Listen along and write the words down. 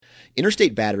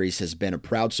Interstate Batteries has been a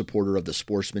proud supporter of the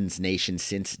Sportsman's Nation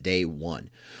since day one.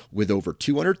 With over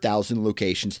 200,000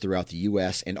 locations throughout the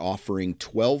U.S. and offering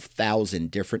 12,000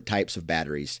 different types of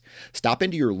batteries, stop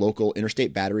into your local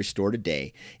Interstate Battery store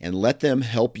today and let them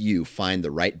help you find the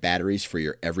right batteries for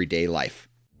your everyday life.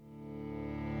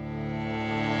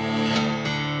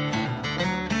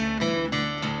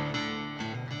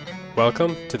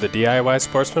 Welcome to the DIY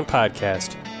Sportsman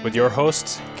Podcast with your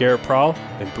hosts, Garrett Prawl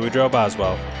and Boudreaux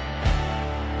Boswell.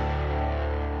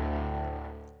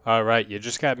 All right, you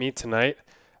just got me tonight.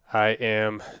 I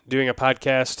am doing a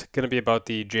podcast, going to be about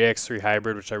the JX3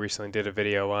 Hybrid, which I recently did a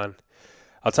video on.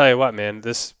 I'll tell you what, man,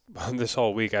 this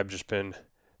whole week I've just been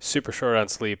super short on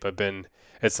sleep.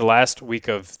 It's the last week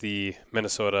of the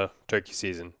Minnesota turkey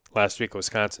season. Last week of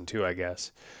Wisconsin too, I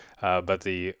guess. But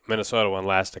the Minnesota one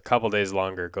lasts a couple days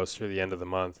longer, goes through the end of the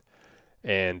month.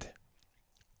 And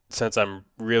since I'm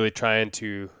really trying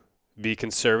to be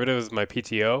conservative with my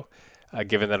PTO,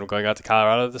 given that I'm going out to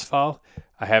Colorado this fall,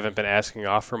 I haven't been asking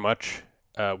off for much,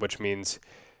 which means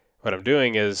what I'm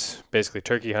doing is basically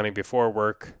turkey hunting before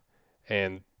work,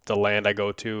 and the land I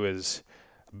go to is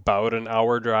about an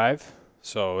hour drive.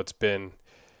 So it's been,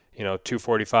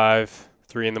 2:45,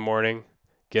 3 in the morning,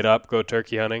 get up, go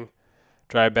turkey hunting,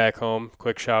 drive back home,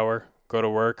 quick shower, go to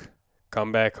work,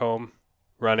 come back home,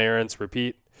 run errands,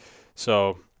 repeat.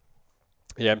 So,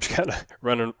 yeah, I'm just kind of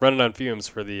running on fumes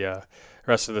for the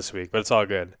rest of this week, but it's all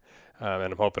good.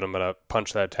 And I'm hoping I'm going to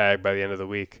punch that tag by the end of the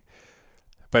week.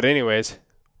 But anyways,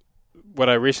 what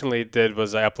I recently did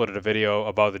was I uploaded a video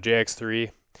about the JX3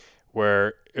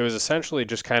 where it was essentially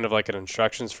just kind of like an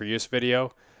instructions for use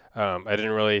video. I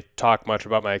didn't really talk much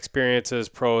about my experiences,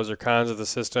 pros or cons of the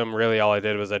system. Really, all I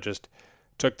did was I just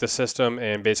took the system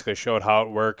and basically showed how it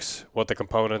works, what the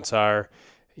components are,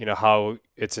 how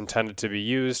it's intended to be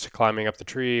used, climbing up the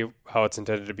tree, how it's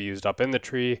intended to be used up in the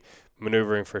tree,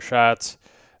 maneuvering for shots,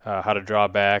 how to draw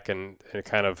back, and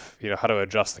kind of, how to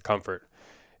adjust the comfort.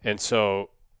 And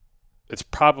so it's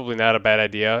probably not a bad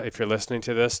idea if you're listening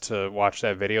to this to watch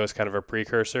that video as kind of a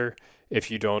precursor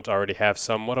if you don't already have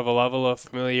somewhat of a level of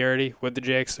familiarity with the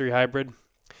JX3 Hybrid.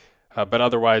 But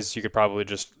otherwise, you could probably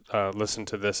just listen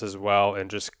to this as well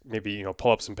and just maybe,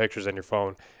 pull up some pictures on your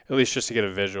phone, at least just to get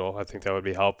a visual. I think that would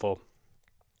be helpful.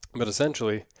 But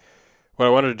essentially, what I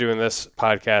wanted to do in this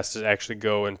podcast is actually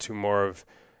go into more of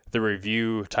the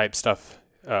review type stuff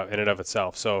in and of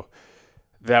itself. So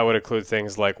that would include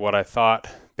things like what I thought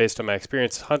based on my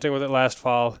experience hunting with it last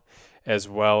fall, as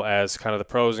well as kind of the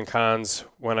pros and cons,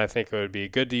 when I think it would be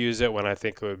good to use it, when I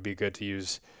think it would be good to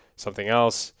use something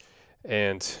else,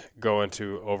 and go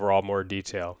into overall more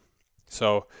detail.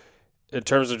 So in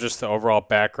terms of just the overall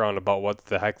background about what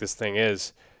the heck this thing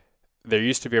is, there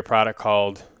used to be a product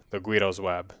called the Guido's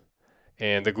Web.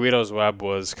 And the Guido's Web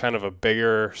was kind of a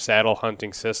bigger saddle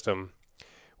hunting system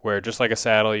where just like a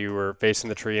saddle, you were facing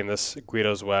the tree in this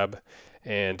Guido's Web,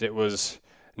 and it was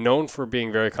known for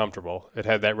being very comfortable. It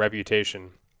had that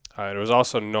reputation. It was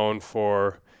also known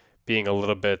for being a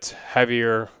little bit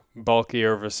heavier,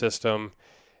 bulkier of a system,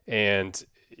 and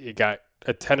it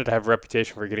tended to have a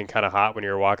reputation for getting kind of hot when you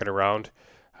were walking around.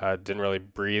 Didn't really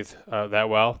breathe that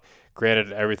well.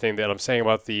 Granted, everything that I'm saying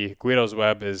about the Guido's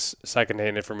Web is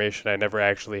secondhand information. I never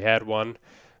actually had one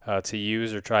to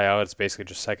use or try out. It's basically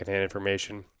just secondhand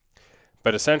information.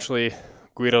 But essentially,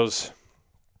 Guido's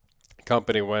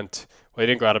company he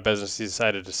didn't go out of business. He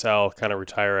decided to sell, kind of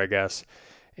retire, I guess.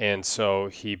 And so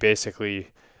he basically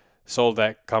sold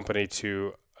that company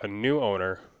to a new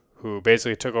owner who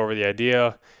basically took over the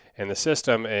idea and the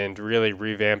system and really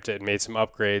revamped it and made some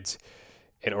upgrades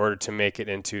in order to make it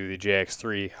into the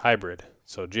JX3 Hybrid.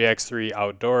 So JX3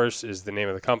 Outdoors is the name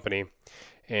of the company.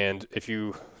 And if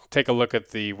you take a look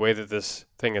at the way that this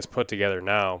thing is put together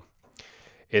now,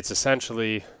 it's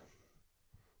essentially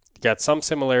got some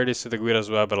similarities to the Guido's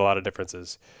Web, but a lot of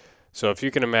differences. So if you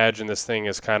can imagine this thing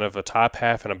is kind of a top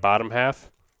half and a bottom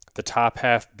half, the top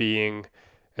half being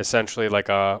essentially like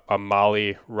a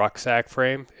Molly rucksack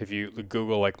frame. If you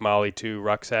Google like Molly 2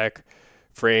 rucksack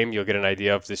frame, you'll get an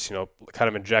idea of this, kind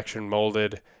of injection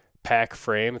molded pack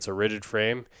frame. It's a rigid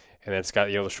frame, and then it's got,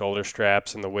 the shoulder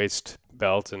straps and the waist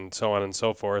belt and so on and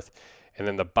so forth. And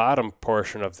then the bottom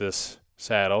portion of this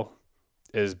saddle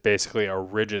is basically a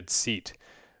rigid seat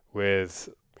with,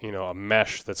 a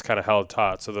mesh that's kind of held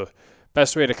taut. So the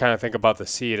best way to kind of think about the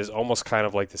seat is almost kind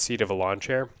of like the seat of a lawn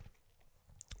chair,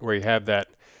 where you have that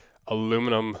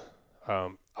aluminum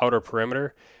outer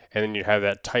perimeter, and then you have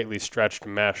that tightly stretched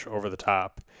mesh over the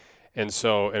top. And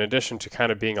so in addition to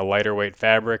kind of being a lighter weight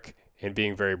fabric and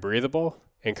being very breathable,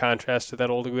 in contrast to that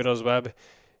old Guido's Web,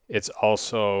 it's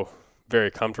also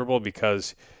very comfortable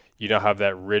because you now have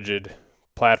that rigid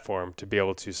platform to be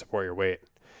able to support your weight.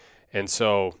 And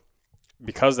so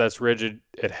because that's rigid,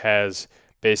 it has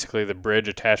basically the bridge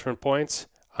attachment points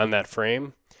on that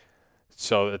frame.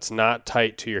 So it's not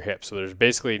tight to your hip. So there's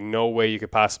basically no way you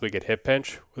could possibly get hip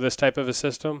pinch with this type of a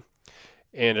system.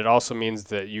 And it also means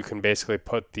that you can basically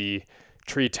put the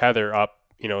tree tether up,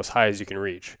 as high as you can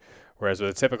reach. Whereas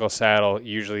with a typical saddle,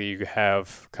 usually you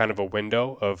have kind of a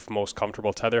window of most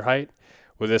comfortable tether height.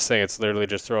 With this thing, it's literally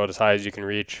just throw it as high as you can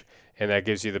reach, and that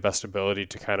gives you the best ability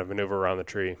to kind of maneuver around the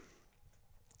tree.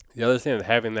 The other thing that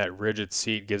having that rigid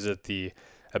seat gives it the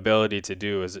ability to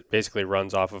do is it basically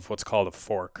runs off of what's called a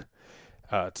fork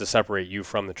to separate you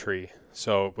from the tree.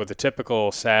 So with a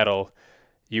typical saddle,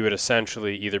 you would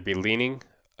essentially either be leaning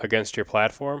against your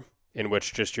platform, in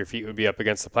which just your feet would be up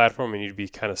against the platform and you'd be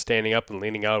kind of standing up and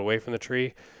leaning out away from the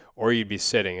tree, or you'd be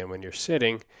sitting. And when you're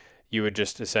sitting, you would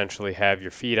just essentially have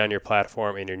your feet on your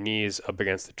platform and your knees up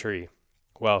against the tree.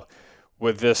 Well,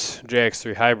 with this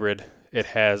JX3 Hybrid, it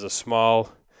has a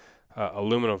small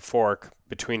aluminum fork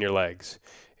between your legs,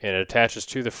 and it attaches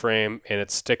to the frame and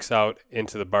it sticks out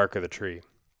into the bark of the tree.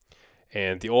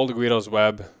 And the old Guido's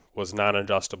Web was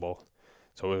non-adjustable,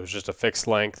 so it was just a fixed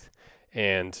length,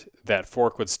 and that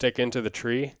fork would stick into the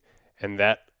tree, and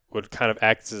that would kind of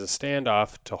act as a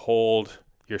standoff to hold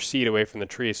your seat away from the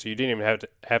tree, so you didn't even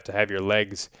have to have your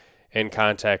legs in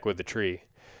contact with the tree.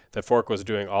 The fork was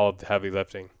doing all of the heavy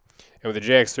lifting. And with the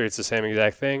JX3, it's the same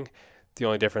exact thing. The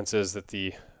only difference is that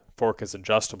the fork is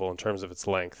adjustable in terms of its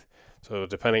length. So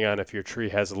depending on if your tree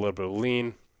has a little bit of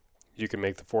lean, you can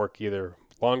make the fork either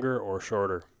longer or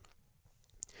shorter.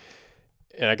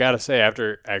 And I gotta say,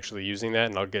 after actually using that,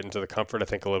 and I'll get into the comfort, I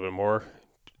think, a little bit more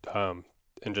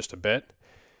in just a bit,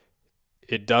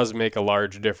 it does make a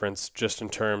large difference just in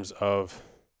terms of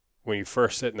when you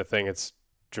first sit in the thing, it's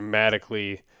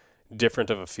dramatically different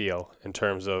of a feel in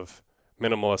terms of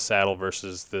minimalist saddle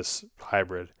versus this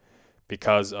hybrid,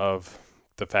 because of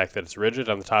the fact that it's rigid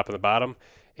on the top and the bottom,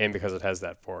 and because it has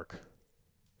that fork.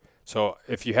 So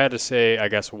if you had to say, I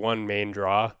guess, one main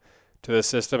draw to this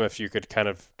system, if you could kind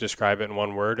of describe it in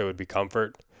one word, it would be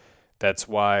comfort. That's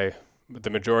why the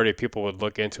majority of people would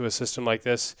look into a system like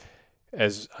this.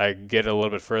 As I get a little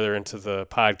bit further into the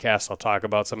podcast, I'll talk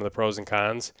about some of the pros and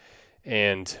cons.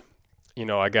 And,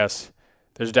 I guess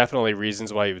there's definitely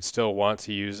reasons why you would still want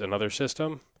to use another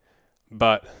system,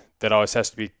 but that always has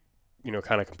to be,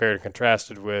 kind of compared and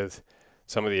contrasted with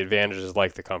some of the advantages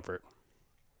like the comfort.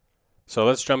 So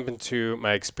let's jump into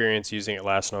my experience using it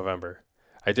last November.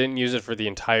 I didn't use it for the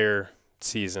entire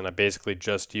season. I basically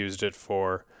just used it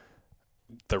for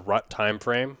the rut time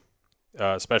frame,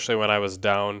 especially when I was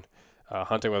down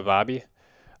hunting with Bobby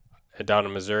down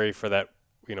in Missouri for that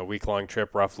week-long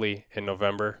trip roughly in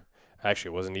November.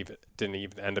 Actually, didn't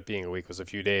even end up being a week. It was a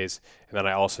few days. And then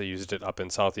I also used it up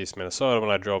in southeast Minnesota when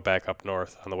I drove back up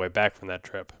north on the way back from that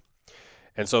trip.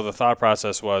 And so the thought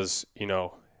process was,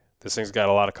 this thing's got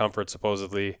a lot of comfort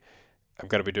supposedly. I'm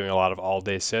going to be doing a lot of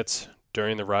all-day sits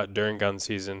during the rut, during gun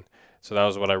season. So that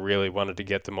was what I really wanted to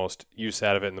get the most use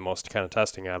out of it and the most kind of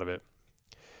testing out of it.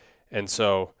 And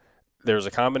so there was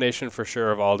a combination for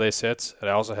sure of all-day sits. And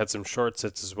I also had some short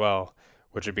sits as well,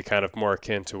 which would be kind of more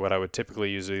akin to what I would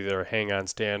typically use with either a hang-on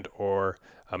stand or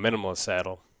a minimalist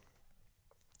saddle.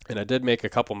 And I did make a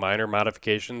couple minor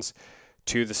modifications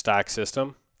to the stock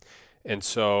system. And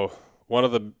so one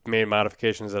of the main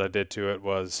modifications that I did to it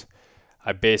was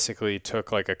I basically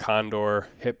took like a Condor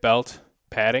hip belt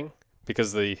padding,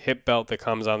 because the hip belt that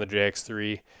comes on the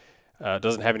JX3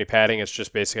 doesn't have any padding. It's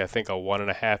just basically, I think, a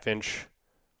 1.5 inch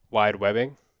wide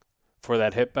webbing for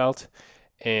that hip belt.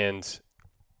 And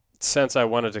since I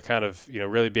wanted to kind of,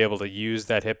 really be able to use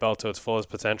that hip belt to its fullest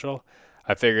potential,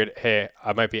 I figured, hey,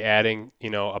 I might be adding,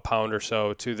 a pound or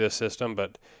so to this system,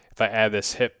 but if I add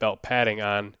this hip belt padding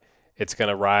on, it's going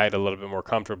to ride a little bit more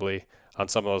comfortably on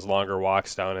some of those longer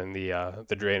walks down in the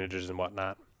drainages and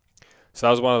whatnot. So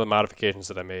that was one of the modifications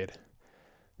that I made.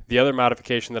 The other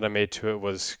modification that I made to it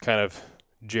was kind of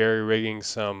jerry-rigging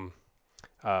some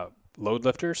load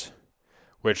lifters,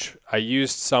 which I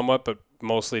used somewhat, but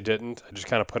mostly didn't. I just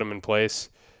kind of put them in place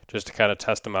just to kind of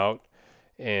test them out.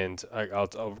 And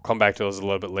I'll come back to those a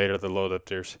little bit later, the load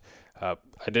lifters. I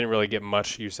didn't really get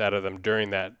much use out of them during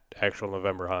that actual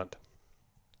November hunt.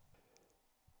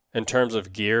 In terms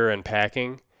of gear and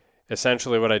packing,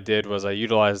 essentially what I did was I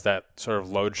utilized that sort of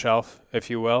load shelf, if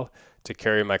you will, to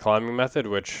carry my climbing method,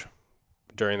 which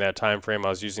during that time frame I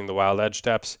was using the Wild Edge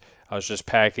steps. I was just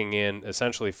packing in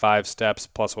essentially 5 steps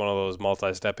plus one of those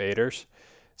multi-step aiders.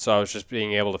 So I was just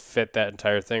being able to fit that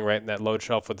entire thing right in that load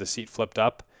shelf with the seat flipped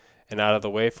up and out of the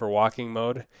way for walking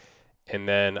mode. And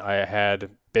then I had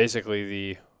basically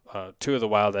the two of the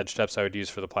wild edge steps I would use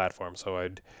for the platform. So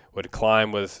would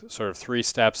climb with sort of 3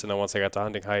 steps, and then once I got to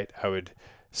hunting height, I would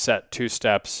set 2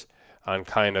 steps on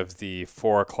kind of the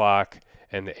 4 o'clock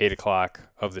and the 8 o'clock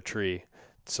of the tree,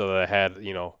 so that I had,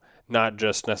 not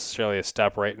just necessarily a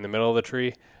step right in the middle of the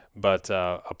tree, but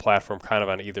a platform kind of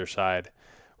on either side,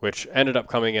 which ended up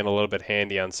coming in a little bit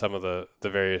handy on some of the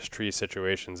various tree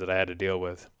situations that I had to deal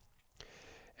with.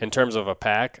 In terms of a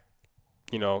pack,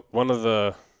 one of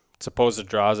the supposed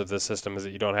draws of this system is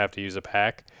that you don't have to use a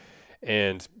pack.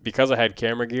 And because I had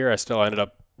camera gear, I still ended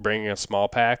up bringing a small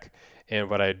pack.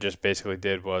 And what I just basically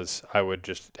did was I would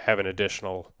just have an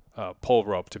additional pull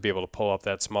rope to be able to pull up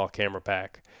that small camera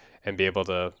pack and be able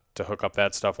to hook up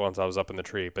that stuff once I was up in the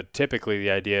tree. But typically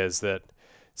the idea is that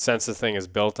since the thing is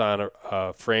built on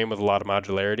a frame with a lot of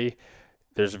modularity,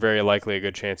 there's very likely a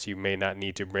good chance you may not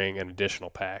need to bring an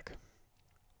additional pack.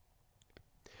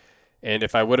 And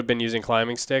if I would have been using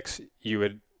climbing sticks, you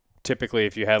would typically,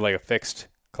 if you had like a fixed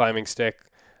climbing stick,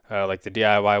 like the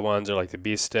DIY ones or like the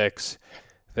Beast sticks,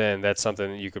 then that's something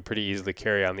that you could pretty easily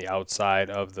carry on the outside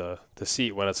of the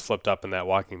seat when it's flipped up in that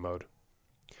walking mode.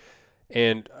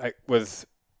 And with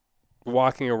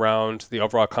walking around, the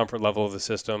overall comfort level of the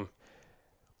system,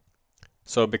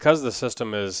 so because the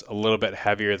system is a little bit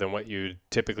heavier than what you'd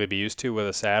typically be used to with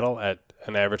a saddle at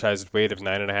an advertised weight of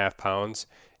 9.5 pounds,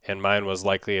 and mine was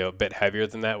likely a bit heavier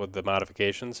than that with the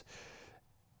modifications,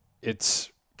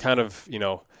 it's kind of,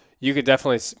 you could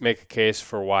definitely make a case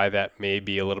for why that may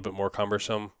be a little bit more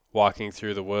cumbersome, walking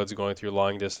through the woods, going through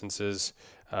long distances,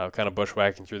 kind of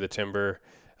bushwhacking through the timber,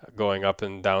 going up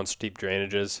and down steep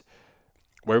drainages.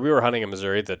 Where we were hunting in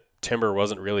Missouri, the timber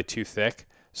wasn't really too thick,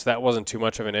 so that wasn't too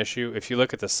much of an issue. If you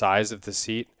look at the size of the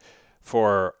seat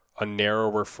for a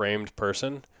narrower framed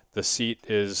person, the seat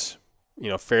is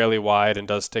fairly wide and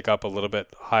does stick up a little bit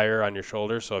higher on your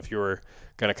shoulder. So if you were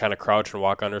going to kind of crouch and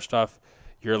walk under stuff,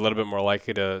 you're a little bit more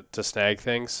likely to snag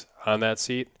things on that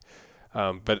seat.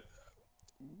 But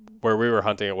where we were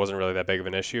hunting, it wasn't really that big of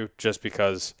an issue, just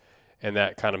because in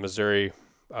that kind of Missouri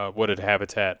wooded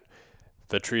habitat,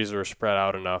 the trees were spread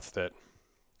out enough that,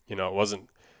 it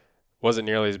wasn't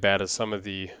nearly as bad as some of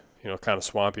the, kind of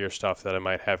swampier stuff that I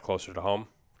might have closer to home.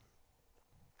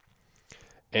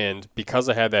 And because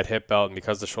I had that hip belt and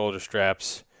because the shoulder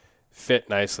straps fit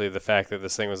nicely, the fact that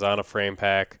this thing was on a frame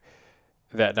pack,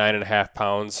 that 9.5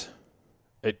 pounds,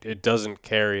 it doesn't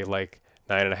carry like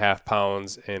 9.5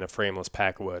 pounds in a frameless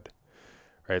pack would,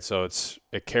 right? So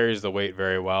it carries the weight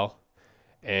very well.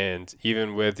 And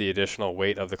even with the additional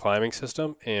weight of the climbing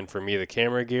system, and for me, the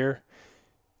camera gear,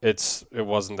 it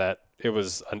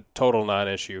was a total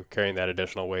non-issue carrying that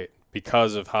additional weight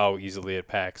because of how easily it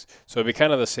packs. So it'd be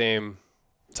kind of the same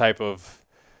type of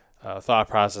thought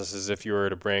process as if you were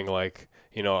to bring like,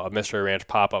 a Mystery Ranch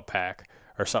pop-up pack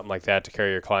or something like that to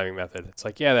carry your climbing method. It's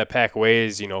like, yeah, that pack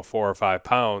weighs, 4 or 5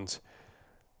 pounds,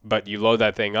 but you load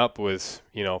that thing up with,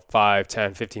 5,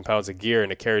 10, 15 pounds of gear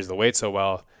and it carries the weight so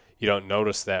well, you don't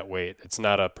notice that weight. It's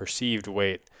not a perceived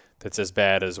weight that's as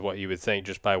bad as what you would think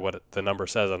just by what the number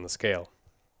says on the scale.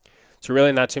 So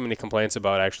really not too many complaints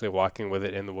about actually walking with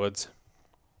it in the woods.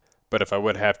 But if I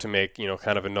would have to make,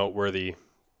 kind of a noteworthy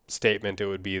statement, it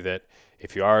would be that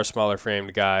if you are a smaller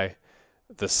framed guy,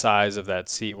 the size of that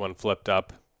seat when flipped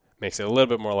up makes it a little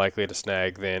bit more likely to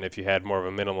snag than if you had more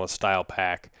of a minimalist style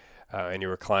pack and you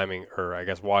were climbing, or I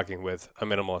guess walking with a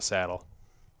minimalist saddle.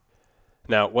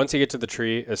 Now, once you get to the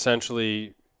tree,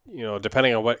 essentially,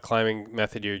 depending on what climbing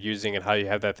method you're using and how you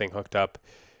have that thing hooked up,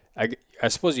 I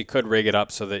suppose you could rig it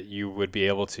up so that you would be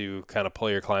able to kind of pull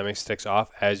your climbing sticks off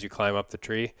as you climb up the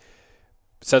tree.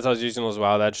 Since I was using those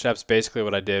wild edge steps, basically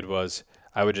what I did was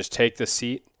I would just take the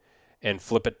seat and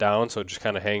flip it down so it just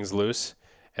kind of hangs loose.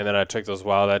 And then I took those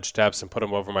wild edge steps and put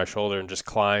them over my shoulder and just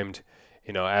climbed,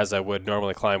 as I would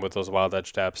normally climb with those wild edge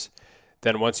steps.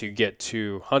 Then once you get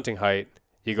to hunting height,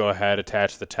 you go ahead,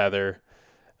 attach the tether,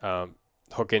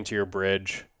 hook into your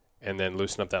bridge, and then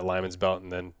loosen up that lineman's belt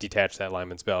and then detach that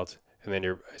lineman's belt. And then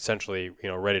you're essentially,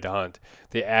 ready to hunt.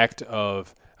 The act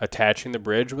of attaching the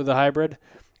bridge with the hybrid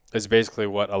is basically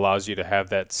what allows you to have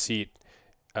that seat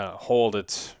hold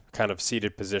its kind of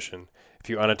seated position. If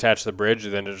you unattach the bridge,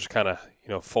 then it just kind of,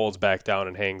 folds back down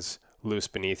and hangs loose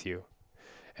beneath you.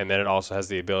 And then it also has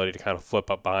the ability to kind of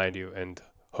flip up behind you and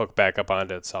hook back up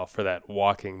onto itself for that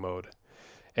walking mode.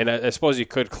 And I suppose you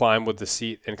could climb with the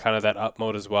seat in kind of that up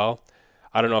mode as well.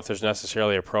 I don't know if there's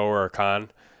necessarily a pro or a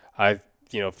con. I,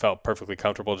 felt perfectly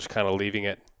comfortable just kind of leaving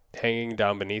it hanging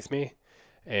down beneath me.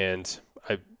 And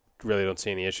I really don't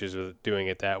see any issues with doing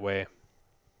it that way.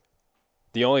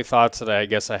 The only thoughts that I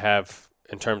guess I have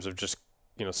in terms of just,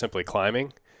 simply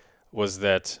climbing was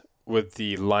that with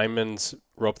the lineman's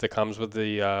rope that comes with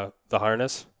the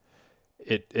harness,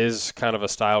 it is kind of a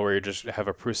style where you just have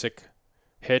a Prusik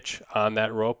hitch on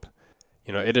that rope.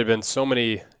 You know, it had been so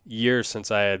many years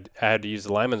since I had to use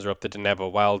the lineman's rope that didn't have a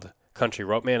Wild Country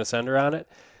Ropeman Ascender on it,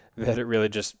 that it really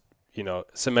just, you know,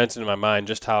 cemented in my mind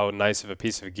just how nice of a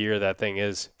piece of gear that thing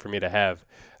is for me to have.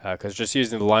 Because just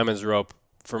using the lineman's rope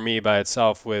for me by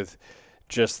itself with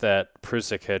just that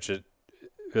Prusik hitch, it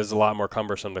is a lot more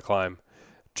cumbersome to climb.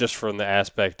 Just from the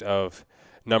aspect of,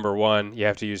 number one, you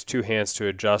have to use two hands to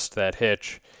adjust that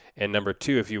hitch, and number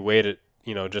two, if you weight it,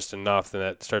 you know, just enough, then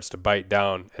that starts to bite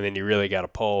down, and then you really got to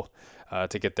pull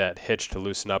to get that hitch to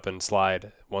loosen up and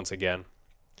slide once again.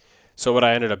 So what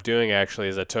I ended up doing actually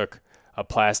is I took a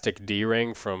plastic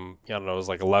D-ring from, I don't know, it was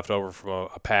like a leftover from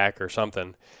a pack or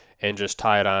something, and just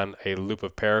tied on a loop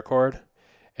of paracord,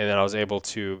 and then I was able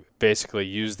to basically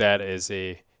use that as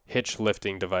a hitch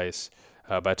lifting device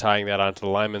by tying that onto the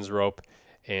lineman's rope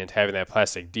and having that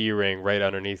plastic D-ring right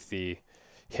underneath the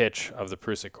hitch of the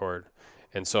Prusik cord.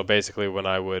 And so basically when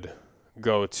I would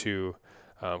go to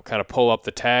kind of pull up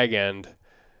the tag end,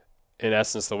 in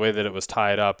essence, the way that it was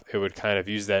tied up, it would kind of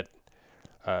use that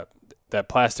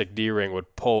plastic D-ring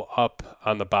would pull up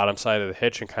on the bottom side of the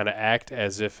hitch and kind of act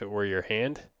as if it were your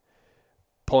hand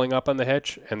pulling up on the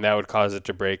hitch, and that would cause it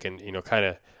to break and, you know, kind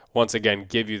of once again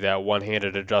give you that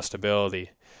one-handed adjustability.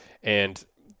 And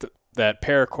that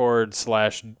paracord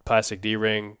 / plastic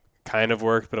D-ring kind of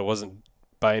worked, but it wasn't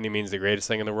by any means the greatest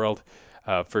thing in the world.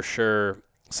 For sure,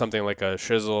 something like a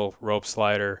Shizzle rope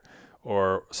slider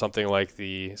or something like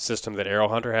the system that Arrow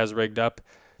Hunter has rigged up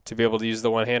to be able to use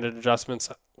the one-handed adjustments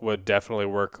would definitely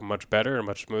work much better and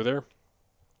much smoother.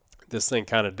 This thing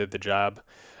kind of did the job,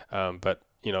 but,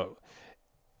 you know,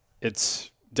 it's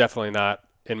definitely not,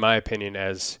 in my opinion,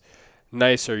 as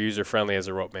nice or user-friendly as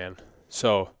a Ropeman.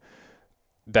 So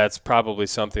that's probably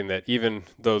something that, even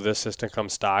though this system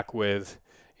comes stock with,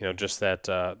 you know, just that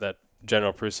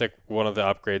general Prusik, one of the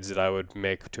upgrades that I would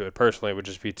make to it personally would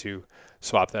just be to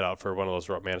swap that out for one of those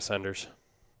Ropeman Ascenders.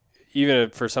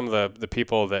 Even for some of the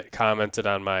people that commented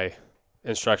on my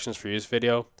instructions for use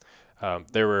video,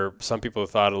 there were some people who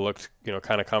thought it looked, you know,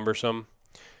 kind of cumbersome.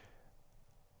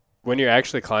 When you're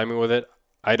actually climbing with it,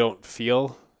 I don't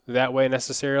feel that way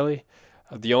necessarily.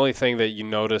 The only thing that you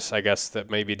notice, I guess, that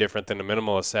may be different than a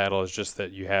minimalist saddle is just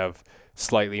that you have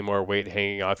slightly more weight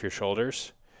hanging off your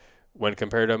shoulders when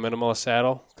compared to a minimalist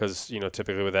saddle, because, you know,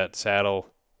 typically with that saddle,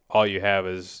 all you have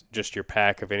is just your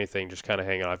pack of anything just kind of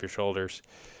hanging off your shoulders.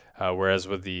 Whereas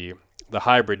with the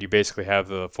hybrid, you basically have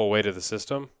the full weight of the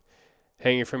system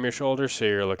hanging from your shoulders, so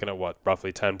you're looking at,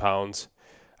 roughly 10 pounds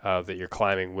that you're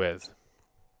climbing with.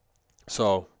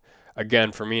 So,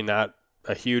 again, for me, not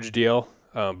a huge deal,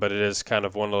 but it is kind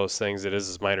of one of those things that is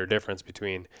this minor difference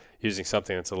between using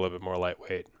something that's a little bit more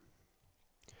lightweight.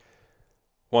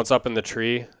 Once up in the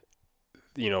tree,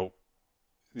 you know,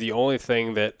 the only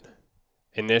thing that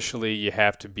initially you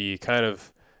have to be kind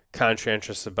of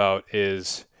conscientious about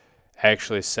is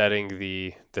actually setting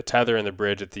the tether and the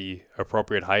bridge at the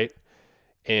appropriate height.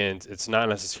 And it's not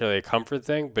necessarily a comfort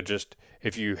thing, but just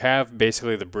if you have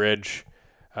basically the bridge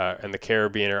and the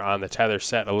carabiner on the tether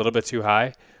set a little bit too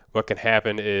high, what can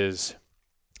happen is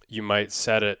you might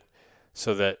set it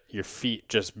so that your feet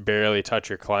just barely touch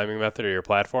your climbing method or your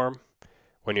platform.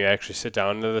 When you actually sit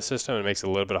down into the system, it makes it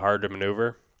a little bit hard to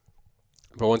maneuver.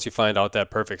 But once you find out that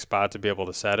perfect spot to be able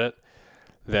to set it,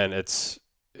 then it's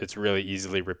really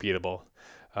easily repeatable.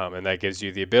 And that gives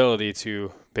you the ability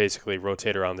to basically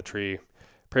rotate around the tree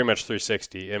pretty much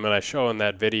 360. And when I show in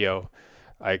that video,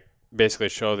 I basically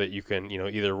show that you can, you know,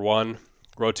 either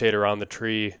rotate around the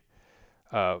tree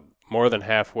more than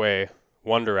halfway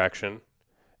one direction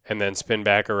and then spin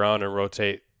back around and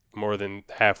rotate more than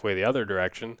halfway the other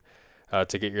direction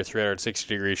to get your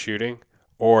 360 degree shooting.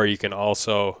 Or you can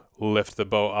also lift the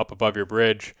bow up above your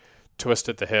bridge, twist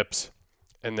at the hips,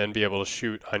 and then be able to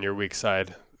shoot on your weak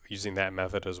side using that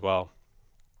method as well.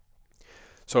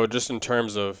 So just in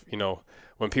terms of, you know,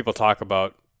 when people talk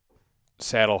about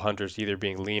saddle hunters either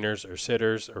being leaners or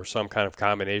sitters or some kind of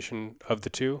combination of the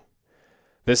two,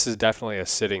 this is definitely a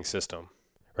sitting system,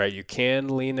 right? You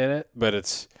can lean in it, but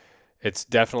it's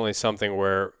definitely something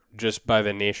where just by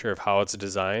the nature of how it's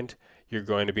designed, you're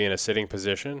going to be in a sitting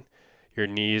position. Your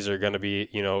knees are going to be,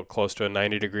 you know, close to a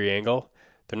 90-degree angle.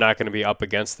 They're not going to be up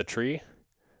against the tree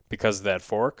because of that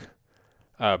fork.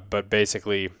 But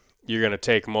basically, you're going to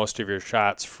take most of your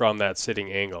shots from that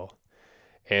sitting angle.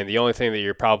 And the only thing that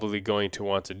you're probably going to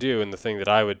want to do, and the thing that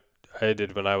I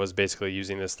did when I was basically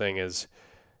using this thing, is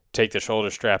take the shoulder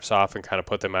straps off and kind of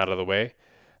put them out of the way.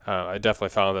 I definitely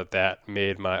found that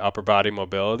made my upper body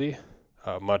mobility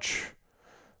much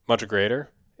much greater.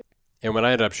 And when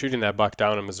I ended up shooting that buck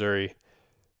down in Missouri,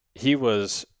 he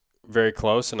was very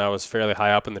close and I was fairly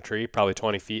high up in the tree, probably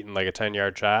 20 feet in like a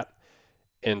 10-yard shot.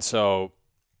 And so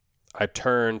I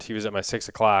turned, he was at my 6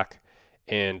 o'clock,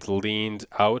 and leaned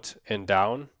out and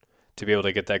down to be able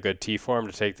to get that good T-form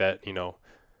to take that,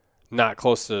 not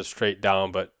close to straight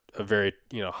down, but a very,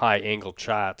 high angled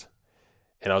shot.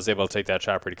 And I was able to take that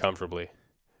shot pretty comfortably.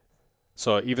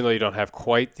 So even though you don't have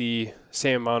quite the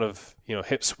same amount of,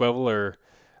 hip swivel or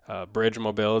bridge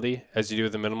mobility as you do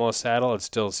with the minimalist saddle, it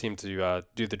still seemed to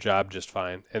do the job just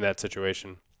fine in that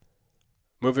situation.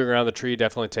 Moving around the tree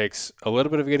definitely takes a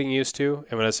little bit of getting used to.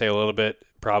 And when I say a little bit,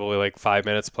 probably like 5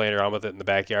 minutes playing around with it in the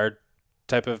backyard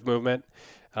type of movement.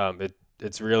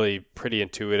 It's really pretty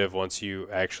intuitive once you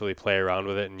actually play around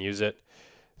with it and use it.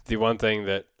 The one thing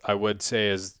that I would say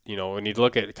is, when you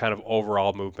look at kind of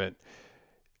overall movement,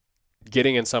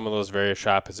 getting in some of those various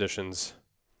shot positions,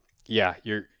 yeah,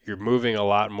 you're moving a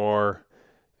lot more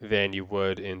than you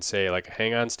would in, say, like a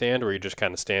hang-on stand where you just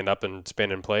kind of stand up and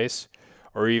spin in place,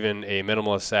 or even a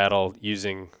minimalist saddle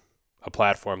using a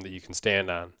platform that you can stand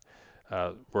on,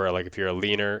 where like if you're a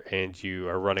leaner and you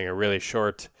are running a really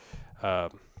short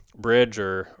bridge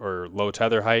or low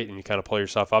tether height and you kind of pull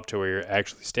yourself up to where you're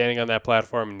actually standing on that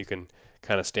platform and you can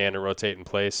kind of stand and rotate in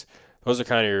place. Those are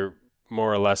kind of your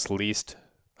more or less least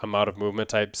amount of movement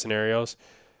type scenarios.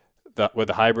 With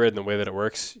the hybrid and the way that it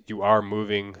works, you are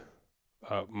moving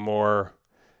more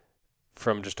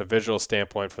from just a visual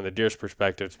standpoint from the deer's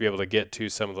perspective to be able to get to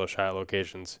some of those shot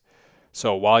locations.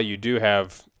 So while you do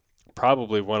have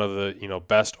probably one of the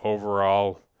best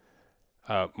overall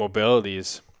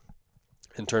mobilities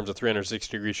in terms of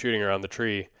 360 degree shooting around the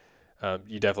tree,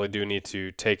 you definitely do need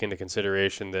to take into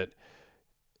consideration that,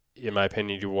 in my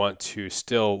opinion, you want to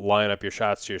still line up your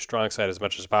shots to your strong side as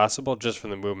much as possible, just from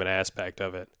the movement aspect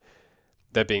of it.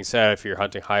 That being said, if you're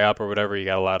hunting high up or whatever, you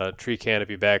got a lot of tree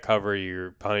canopy back cover,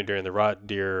 you're hunting during the rut,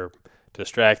 deer are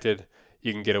distracted,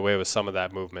 you can get away with some of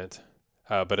that movement.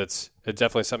 But it's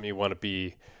definitely something you want to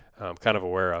be kind of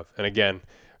aware of. And again,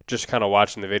 just kind of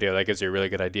watching the video, that gives you a really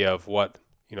good idea of what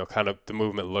kind of the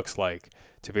movement looks like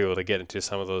to be able to get into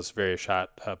some of those various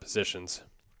shot positions.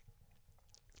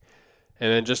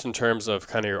 And then just in terms of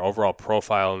kind of your overall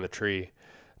profile in the tree,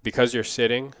 because you're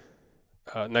sitting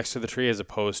next to the tree as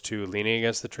opposed to leaning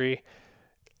against the tree,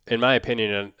 in my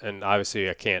opinion, and obviously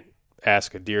I can't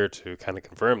ask a deer to kind of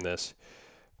confirm this,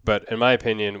 but in my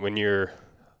opinion, when you're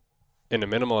in a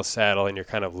minimalist saddle and you're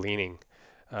kind of leaning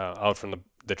out from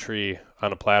the tree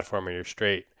on a platform and you're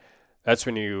straight, that's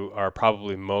when you are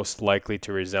probably most likely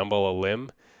to resemble a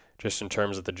limb, just in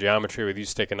terms of the geometry with you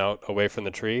sticking out away from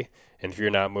the tree. And if you're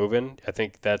not moving, I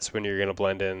think that's when you're going to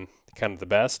blend in kind of the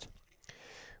best.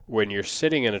 When you're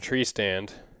sitting in a tree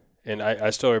stand, and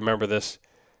I still remember this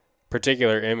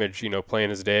particular image,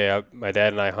 plain as day, my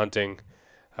dad and I hunting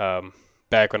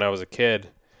back when I was a kid,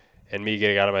 and me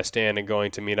getting out of my stand and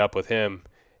going to meet up with him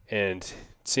and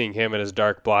seeing him in his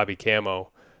dark blobby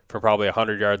camo from probably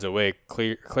 100 yards away,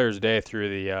 clear as day through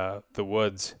the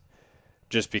woods,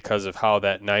 just because of how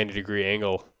that 90-degree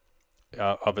angle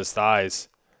of his thighs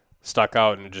stuck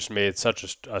out, and it just made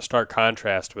such a stark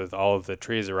contrast with all of the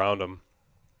trees around him.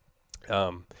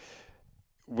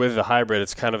 With the hybrid,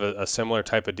 it's kind of a similar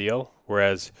type of deal,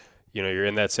 whereas you're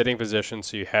in that sitting position,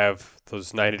 so you have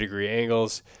those 90-degree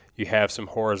angles, you have some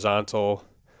horizontal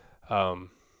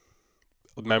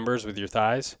members with your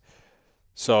thighs.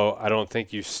 So I don't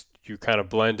think you kind of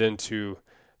blend into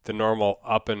the normal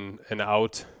up and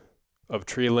out of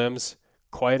tree limbs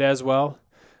quite as well.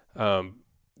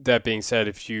 That being said,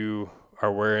 if you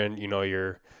are wearing,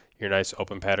 your nice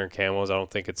open pattern camos, I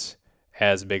don't think it's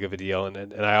as big of a deal.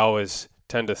 And I always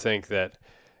tend to think that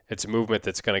it's a movement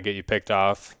that's going to get you picked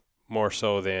off more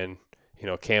so than,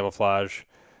 camouflage,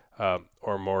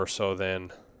 or more so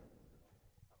than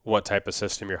what type of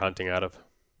system you're hunting out of.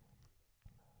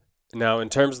 Now, in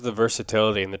terms of the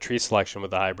versatility and the tree selection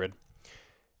with the hybrid,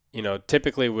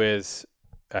 typically with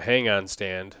a hang-on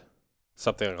stand,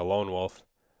 something like a lone wolf,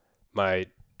 my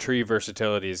tree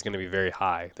versatility is going to be very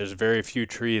high. There's very few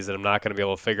trees that I'm not going to be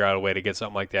able to figure out a way to get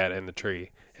something like that in the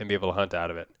tree and be able to hunt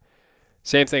out of it.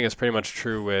 Same thing is pretty much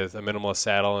true with a minimalist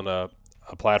saddle and a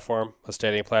platform, a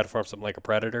standing platform, something like a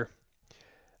Predator.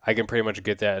 I can pretty much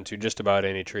get that into just about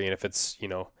any tree. And if it's,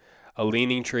 a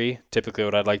leaning tree, typically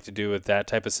what I'd like to do with that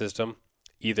type of system,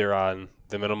 either on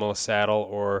the minimalist saddle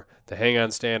or the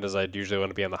hang-on stand, is I'd usually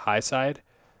want to be on the high side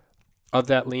of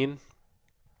that lean.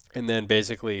 And then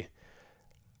basically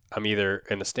I'm either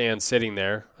in the stand sitting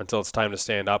there until it's time to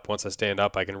stand up. Once I stand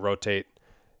up, I can rotate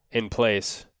in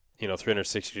place,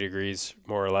 360 degrees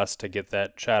more or less to get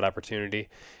that shot opportunity.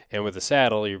 And with the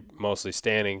saddle, you're mostly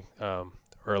standing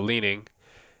or leaning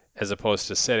as opposed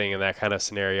to sitting. In that kind of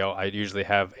scenario, I usually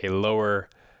have a lower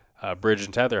bridge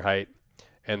and tether height,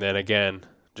 and then again,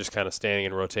 just kind of standing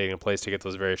and rotating in place to get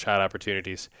those various shot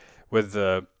opportunities. With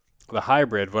the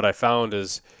hybrid, what I found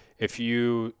is if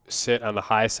you sit on the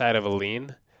high side of a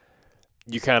lean,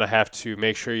 you kind of have to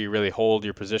make sure you really hold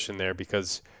your position there,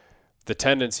 because the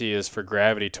tendency is for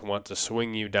gravity to want to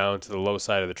swing you down to the low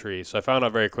side of the tree. So I found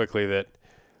out very quickly that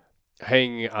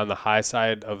hanging on the high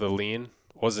side of the lean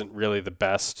wasn't really the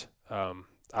best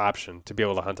option to be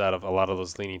able to hunt out of a lot of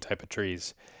those leaning type of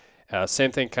trees.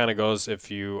 Same thing kind of goes if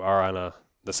you are on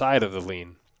the side of the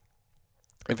lean.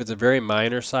 If it's a very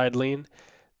minor side lean,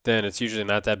 then it's usually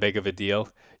not that big of a deal.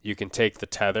 You can take the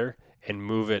tether and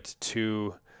move it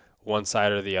to one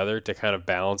side or the other to kind of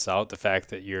balance out the fact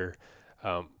that your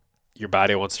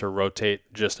body wants to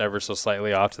rotate just ever so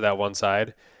slightly off to that one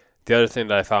side. The other thing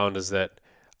that I found is that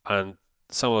on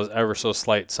some of those ever so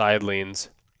slight side leans,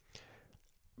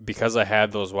 because I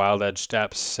had those wild edge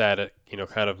steps set at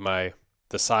kind of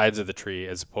the sides of the tree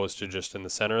as opposed to just in the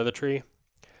center of the tree,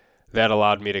 that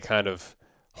allowed me to kind of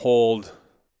hold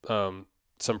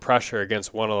some pressure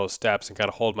against one of those steps and kind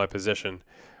of hold my position,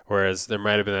 whereas there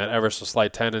might have been that ever so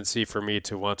slight tendency for me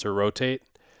to want to rotate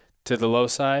to the low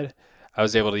side. I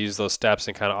was able to use those steps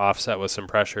and kind of offset with some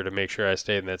pressure to make sure I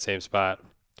stayed in that same spot.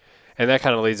 And that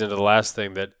kind of leads into the last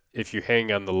thing, that if you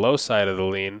hang on the low side of the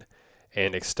lean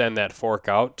and extend that fork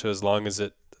out to as long as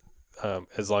it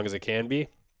can be,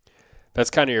 that's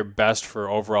kind of your best for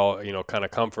overall, kind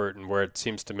of comfort and where it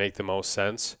seems to make the most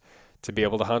sense to be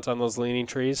able to hunt on those leaning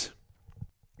trees.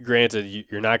 Granted,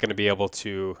 you're not going to be able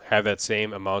to have that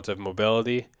same amount of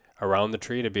mobility around the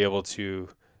tree to be able to,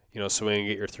 swing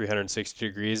at your 360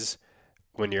 degrees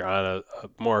when you're on a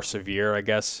more severe, I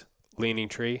guess, leaning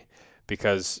tree,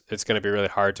 because it's going to be really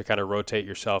hard to kind of rotate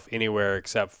yourself anywhere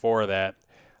except for that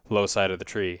low side of the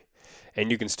tree.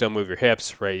 And you can still move your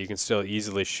hips, right? You can still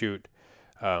easily shoot,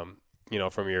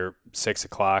 from your 6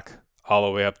 o'clock all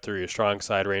the way up through your strong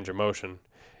side range of motion.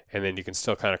 And then you can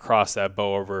still kind of cross that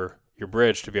bow over your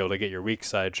bridge to be able to get your weak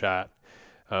side shot.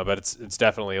 But it's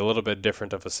definitely a little bit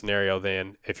different of a scenario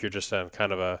than if you're just on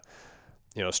kind of a,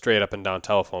 straight up and down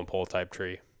telephone pole type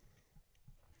tree.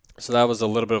 So that was a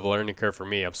little bit of a learning curve for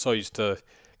me. I'm so used to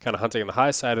kind of hunting on the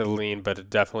high side of the lean, but it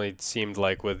definitely seemed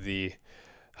like with the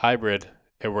hybrid,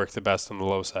 it worked the best on the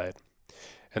low side.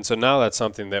 And so now that's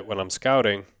something that when I'm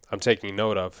scouting, I'm taking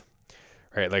note of,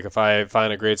 right? Like if I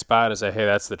find a great spot and say, hey,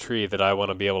 that's the tree that I want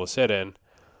to be able to sit in,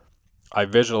 I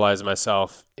visualize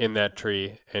myself in that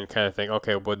tree and kind of think,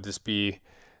 okay, would this be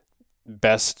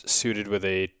best suited with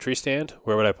a tree stand?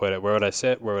 Where would I put it? Where would I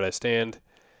sit? Where would I stand?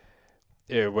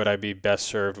 Would I be best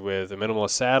served with a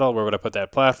minimalist saddle? Where would I put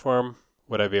that platform?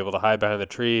 Would I be able to hide behind the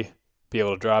tree, be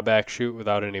able to draw back, shoot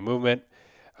without any movement?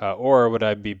 Or would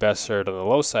I be best served on the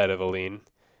low side of a lean,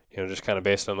 just kind of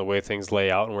based on the way things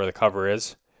lay out and where the cover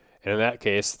is? And in that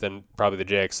case, then probably the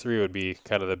JX3 would be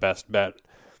kind of the best bet,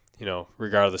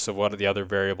 regardless of what the other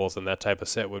variables in that type of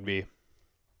sit would be.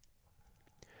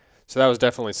 So that was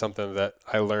definitely something that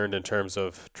I learned in terms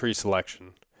of tree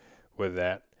selection with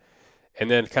that. And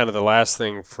then kind of the last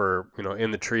thing for,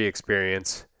 in the tree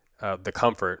experience, the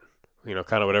comfort, kind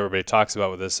of what everybody talks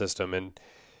about with this system. And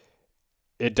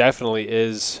it definitely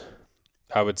is,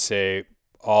 I would say,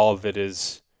 all of it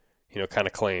is, kind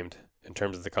of claimed in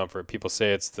terms of the comfort. People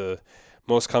say it's the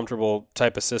most comfortable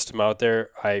type of system out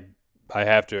there. I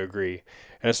have to agree.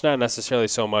 And it's not necessarily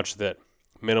so much that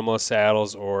minimalist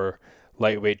saddles or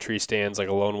lightweight tree stands like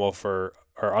a Lone Wolf are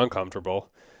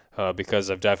uncomfortable, because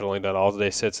I've definitely done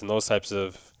all-day sits and those types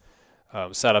of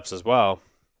setups as well.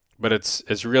 But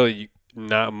it's really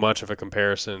not much of a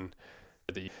comparison.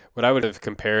 What I would have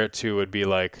compared it to would be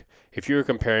like if you were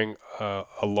comparing a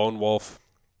Lone Wolf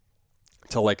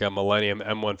to like a Millennium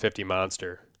M150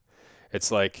 Monster.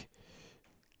 It's like,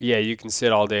 yeah, you can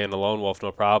sit all day in a Lone Wolf,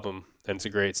 no problem, and it's a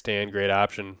great stand, great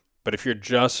option. But if you're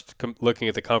just looking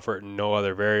at the comfort and no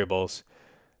other variables,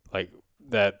 like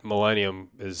that Millennium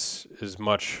is a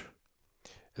much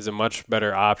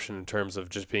better option in terms of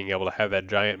just being able to have that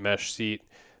giant mesh seat,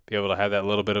 be able to have that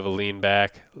little bit of a lean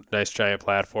back, nice giant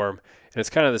platform. And it's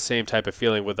kind of the same type of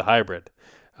feeling with the hybrid.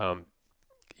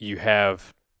 You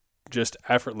have just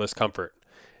effortless comfort,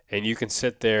 and you can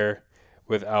sit there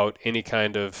without any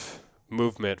kind of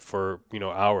movement for,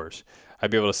 hours.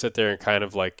 I'd be able to sit there and kind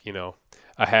of like,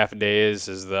 a half day as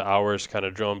the hours kind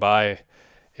of drone by,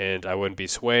 and I wouldn't be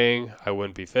swaying, I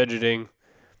wouldn't be fidgeting,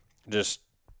 just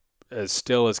as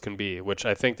still as can be, which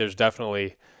I think there's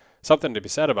definitely something to be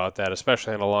said about that,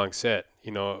 especially on a long sit,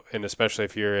 and especially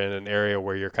if you're in an area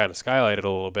where you're kind of skylighted a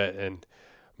little bit, and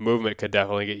movement could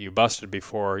definitely get you busted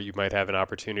before you might have an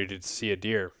opportunity to see a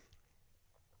deer.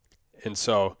 And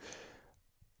so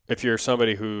if you're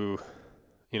somebody who,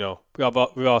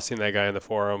 we've all seen that guy in the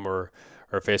forum or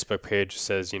Facebook page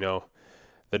says,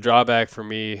 the drawback for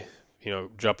me,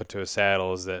 jumping to a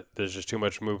saddle is that there's just too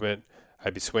much movement.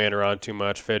 I'd be swaying around too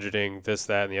much, fidgeting, this,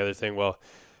 that, and the other thing. Well,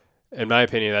 in my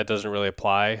opinion, that doesn't really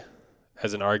apply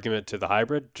as an argument to the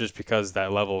hybrid, just because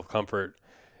that level of comfort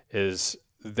is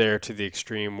there to the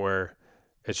extreme where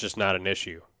it's just not an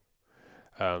issue.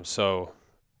 So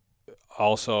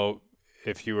also,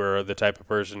 if you are the type of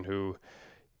person who,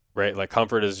 right, like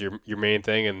comfort is your main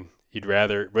thing, and you'd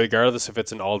rather, regardless if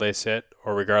it's an all-day sit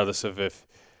or regardless of if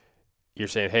you're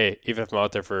saying, hey, even if I'm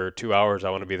out there for 2 hours, I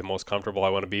want to be the most comfortable I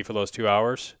want to be for those 2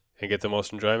 hours and get the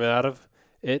most enjoyment out of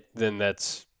it, then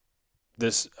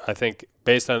this, I think,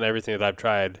 based on everything that I've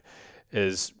tried,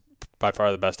 is by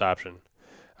far the best option.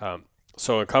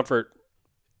 So in comfort,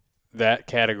 that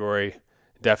category,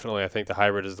 definitely I think the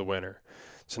hybrid is the winner.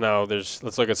 So now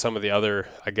let's look at some of the other,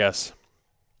 I guess,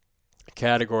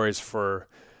 categories for,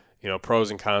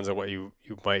 pros and cons of what you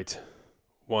might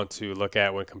want to look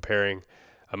at when comparing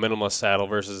a minimalist saddle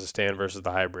versus a stand versus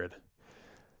the hybrid.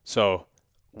 So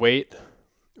weight,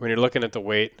 when you're looking at the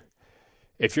weight,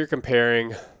 if you're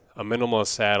comparing a minimalist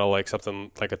saddle like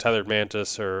something like a tethered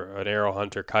mantis or an arrow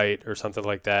hunter kite or something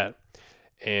like that,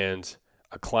 and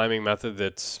a climbing method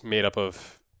that's made up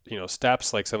of,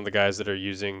 steps, like some of the guys that are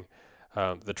using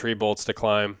the tree bolts to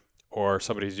climb, or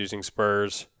somebody who's using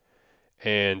spurs,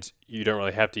 and you don't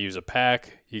really have to use a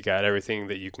pack. You got everything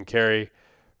that you can carry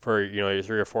for, your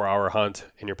 3 or 4 hour hunt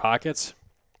in your pockets.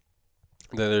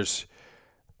 Then there's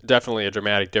definitely a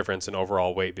dramatic difference in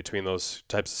overall weight between those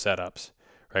types of setups,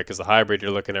 right? Because the hybrid, you're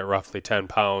looking at roughly 10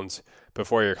 pounds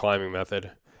before your climbing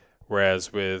method.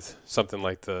 Whereas with something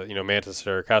like the, mantis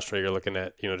or kestrel, you're looking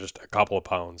at, just a couple of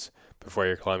pounds before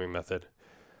your climbing method.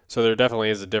 So there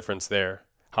definitely is a difference there.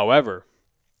 However,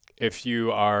 if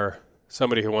you are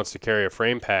somebody who wants to carry a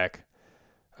frame pack,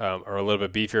 or a little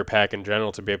bit beefier pack in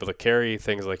general to be able to carry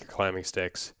things like your climbing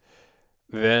sticks,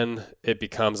 then it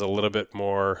becomes a little bit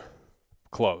more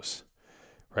close,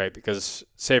 right? Because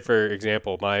say, for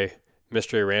example, my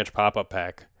Mystery Ranch pop-up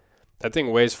pack, that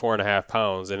thing weighs 4.5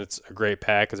 pounds, and it's a great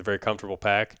pack. It's a very comfortable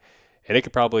pack, and it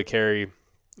could probably carry,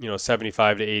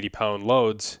 75 to 80 pound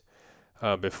loads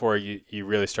before you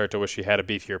really start to wish you had a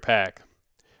beefier pack,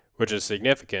 which is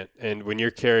significant. And when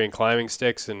you're carrying climbing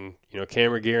sticks and,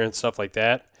 camera gear and stuff like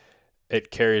that, it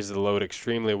carries the load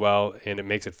extremely well, and it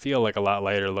makes it feel like a lot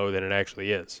lighter load than it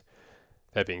actually is.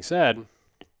 That being said,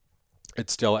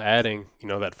 it's still adding,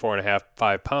 that 4.5,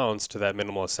 5 pounds to that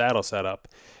minimalist saddle setup.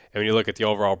 And when you look at the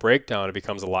overall breakdown, it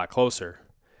becomes a lot closer,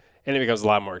 and it becomes a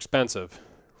lot more expensive,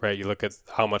 right? You look at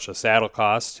how much a saddle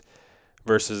costs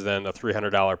versus then a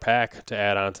 $300 pack to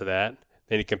add on to that.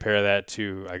 Then you compare that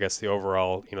to, I guess, the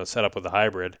overall, setup with the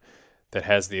hybrid that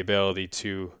has the ability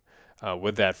to,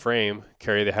 with that frame,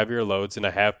 carry the heavier loads. And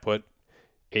I have put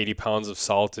 80 pounds of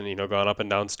salt and, gone up and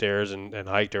down stairs and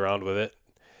hiked around with it.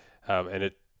 And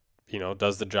it,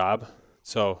 does the job.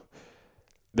 So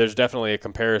there's definitely a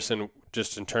comparison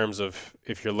just in terms of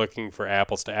if you're looking for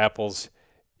apples to apples,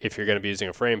 if you're going to be using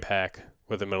a frame pack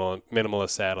with a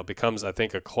minimalist saddle, becomes, I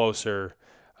think, a closer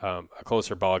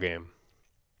ball game.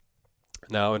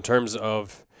 Now, in terms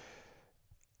of,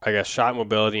 I guess, shot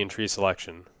mobility and tree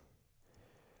selection,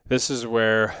 this is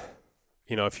where,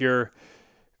 if you're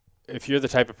the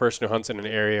type of person who hunts in an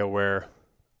area where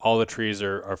all the trees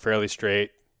are fairly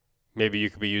straight, maybe you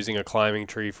could be using a climbing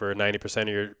tree for 90% of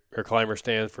your climber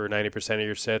stand for 90% of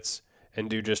your sits and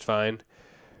do just fine,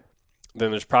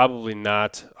 then there's probably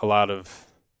not a lot of,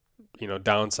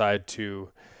 downside to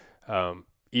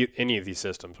any of these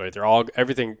systems, right?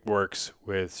 Everything works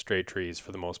with straight trees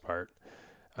for the most part.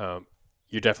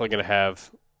 You're definitely going to have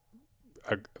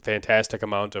a fantastic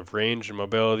amount of range and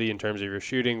mobility in terms of your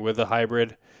shooting with the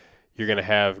hybrid. You're going to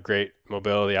have great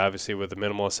mobility, obviously, with the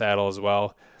minimalist saddle as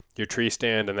well. Your tree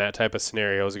stand and that type of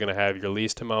scenario is going to have your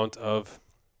least amount of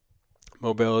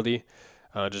mobility,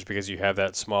 just because you have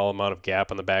that small amount of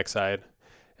gap on the backside.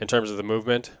 In terms of the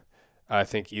movement, I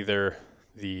think either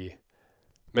the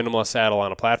minimalist saddle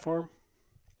on a platform,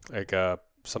 like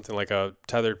something like a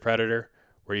tethered Predator,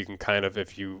 where you can kind of,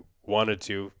 if you wanted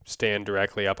to, stand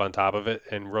directly up on top of it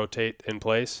and rotate in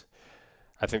place.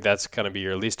 I think that's going to be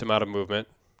your least amount of movement.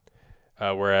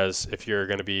 Whereas if you're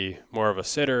going to be more of a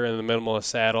sitter in the minimalist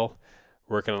saddle,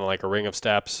 working on like a ring of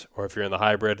steps, or if you're in the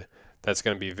hybrid, that's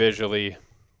going to be visually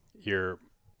your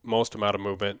most amount of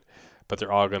movement. but they're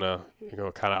all going to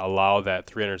kind of allow that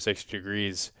 360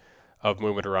 degrees of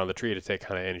movement around the tree to take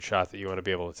kind of any shot that you want to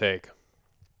be able to take.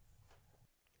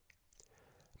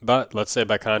 But let's say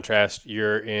by contrast,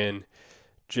 you're in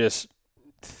just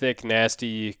thick,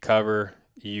 nasty cover.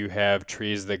 You have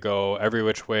trees that go every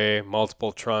which way,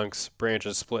 multiple trunks,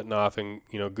 branches splitting off in,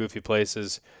 goofy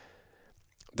places.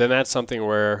 Then that's something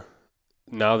where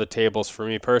now the tables for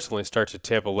me personally start to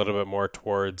tip a little bit more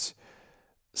towards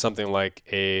something like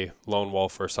a lone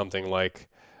wolf or something like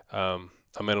a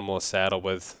minimalist saddle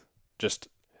with just,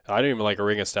 I don't even like a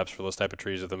ring of steps for those type of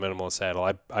trees with a minimalist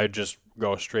saddle. I just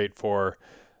go straight for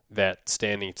that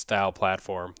standing style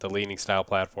platform, the leaning style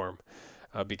platform,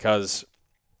 because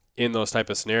in those type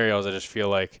of scenarios, I just feel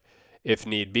like if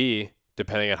need be,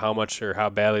 depending on how much or how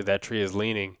badly that tree is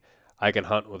leaning, I can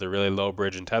hunt with a really low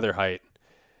bridge and tether height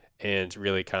and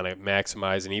really kind of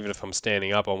maximize. And even if I'm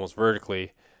standing up almost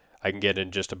vertically, I can get in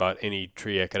just about any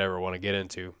tree I could ever want to get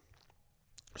into.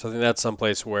 So I think that's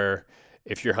someplace where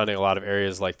if you're hunting a lot of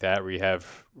areas like that where you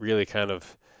have really kind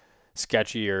of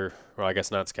sketchy well, I guess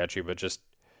not sketchy, but just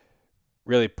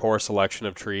really poor selection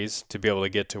of trees to be able to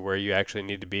get to where you actually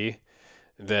need to be,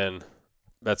 then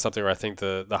that's something where I think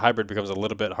the hybrid becomes a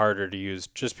little bit harder to use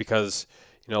just because,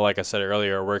 like I said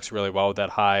earlier, it works really well with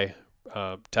that high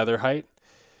tether height.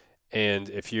 And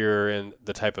if you're in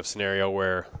the type of scenario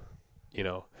where,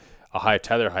 a high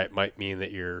tether height might mean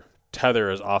that your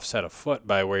tether is offset a foot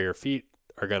by where your feet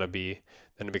are going to be,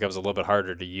 then it becomes a little bit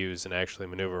harder to use and actually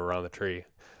maneuver around the tree.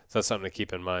 So that's something to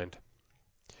keep in mind.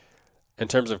 In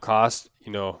terms of cost,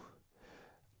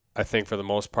 I think for the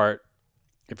most part,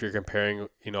 if you're comparing,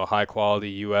 high quality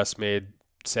US made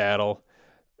saddle,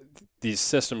 these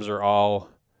systems are all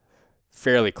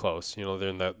fairly close. They're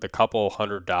in the couple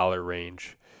 $100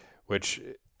 range, which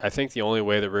I think the only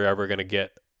way that we're ever going to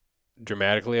get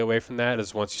dramatically away from that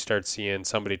is once you start seeing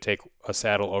somebody take a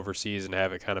saddle overseas and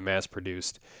have it kind of mass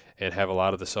produced and have a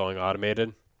lot of the sewing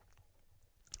automated.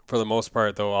 For the most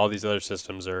part, though, all these other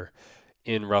systems are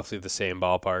in roughly the same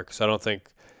ballpark. So I don't think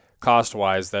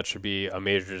cost-wise that should be a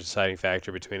major deciding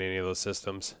factor between any of those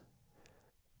systems.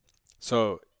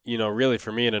 So, really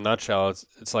for me in a nutshell,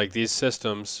 it's like these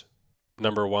systems,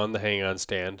 number one, the hang-on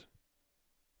stand,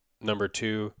 number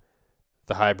two,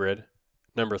 the hybrid,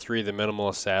 number three, the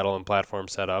minimalist saddle and platform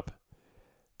setup.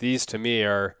 These to me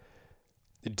are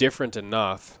different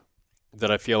enough that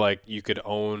I feel like you could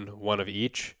own one of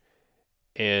each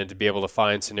and be able to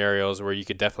find scenarios where you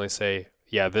could definitely say,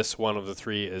 yeah, this one of the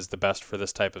three is the best for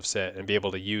this type of sit, and be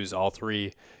able to use all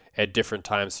three at different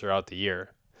times throughout the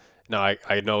year. Now,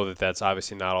 I know that that's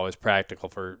obviously not always practical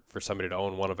for somebody to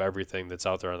own one of everything that's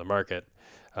out there on the market,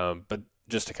 but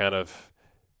just to kind of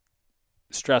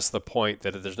stress the point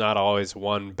that there's not always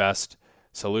one best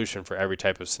solution for every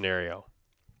type of scenario.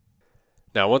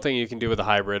 Now, one thing you can do with a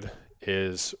hybrid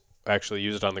is actually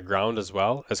use it on the ground as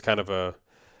well as kind of a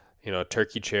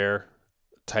turkey chair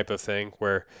type of thing,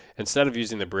 where instead of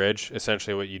using the bridge,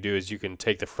 essentially what you do is you can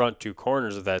take the front two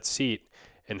corners of that seat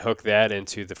and hook that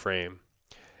into the frame.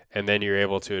 And then you're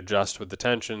able to adjust with the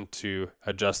tension to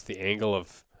adjust the angle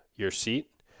of your seat.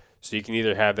 So you can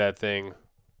either have that thing,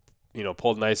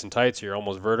 pulled nice and tight so you're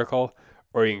almost vertical,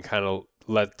 or you can kind of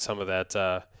let some of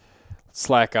that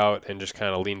slack out and just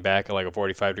kind of lean back at like a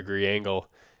 45-degree angle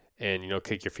and,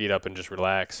 kick your feet up and just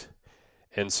relax.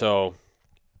 And so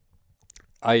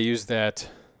I used that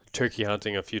turkey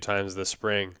hunting a few times this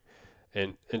spring,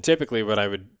 and typically what I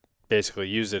would basically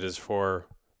use it is for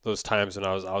those times when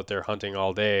I was out there hunting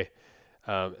all day,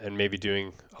 and maybe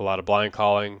doing a lot of blind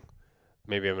calling.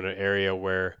 Maybe I'm in an area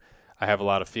where I have a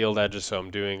lot of field edges, so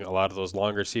I'm doing a lot of those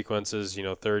longer sequences,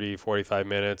 30, 45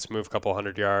 minutes, move a couple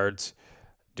 100 yards,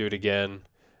 do it again,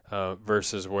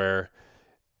 versus where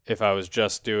if I was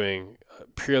just doing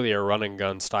purely a run and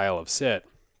gun style of sit,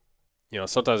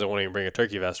 sometimes I won't even bring a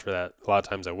turkey vest for that. A lot of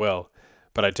times I will,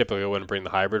 but I typically wouldn't bring the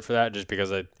hybrid for that just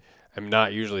because I'm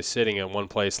not usually sitting in one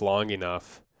place long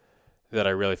enough that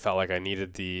I really felt like I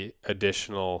needed the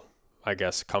additional,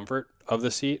 comfort of the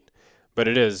seat. But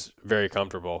it is very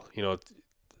comfortable.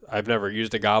 I've never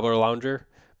used a gobbler lounger,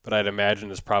 but I'd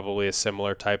imagine it's probably a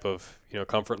similar type of,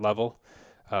 comfort level.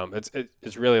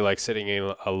 It's really like sitting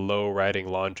in a low riding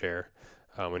lawn chair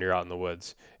when you're out in the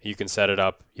woods. You can set it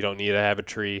up. You don't need to have a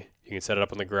tree. You can set it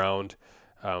up on the ground,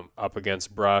 up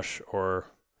against brush or,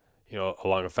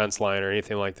 along a fence line or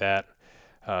anything like that,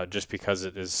 just because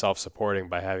it is self-supporting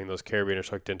by having those carabiners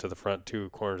hooked into the front two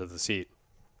corners of the seat.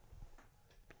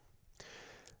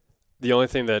 The only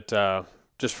thing that,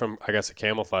 just from, a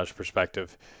camouflage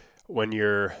perspective, when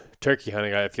you're turkey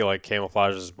hunting, I feel like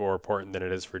camouflage is more important than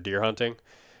it is for deer hunting.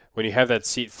 When you have that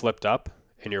seat flipped up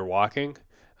and you're walking,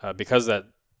 because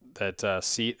that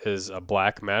seat is a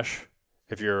black mesh.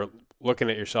 If you're looking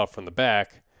at yourself from the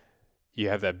back, you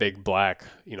have that big black,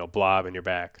 blob in your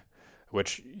back,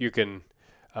 which you can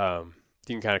kind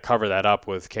of cover that up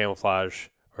with camouflage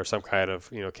or some kind of,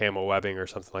 camo webbing or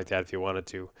something like that if you wanted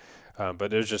to.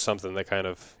 But there's just something that kind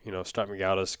of, struck me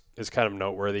out as kind of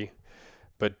noteworthy.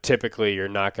 But typically you're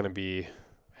not going to be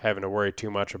having to worry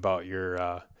too much about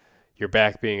your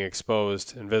back being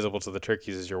exposed and visible to the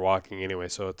turkeys as you're walking anyway.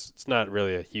 So it's not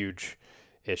really a huge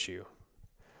issue.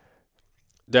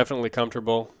 Definitely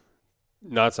comfortable.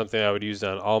 Not something I would use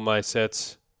on all my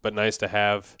sits, but nice to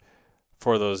have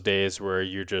for those days where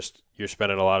you're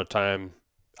spending a lot of time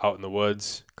out in the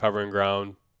woods, covering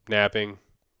ground, napping,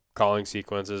 calling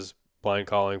sequences, blind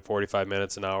calling, 45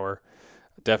 minutes an hour.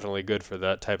 Definitely good for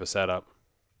that type of setup.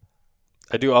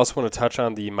 I do also want to touch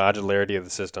on the modularity of the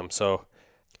system. So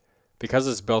because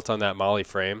it's built on that MOLLE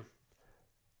frame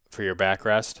for your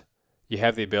backrest, you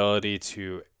have the ability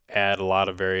to add a lot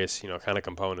of various, kind of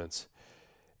components.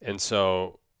 And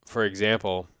so, for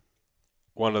example,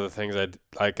 one of the things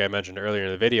like I mentioned earlier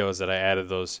in the video is that I added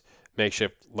those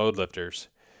makeshift load lifters.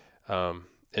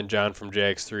 And John from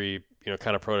JX3,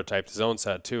 kind of prototyped his own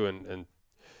set too and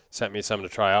sent me some to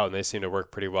try out, and they seem to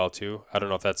work pretty well too. I don't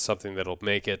know if that's something that'll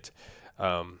make it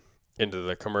into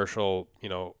the commercial,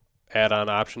 add-on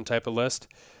option type of list.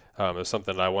 It was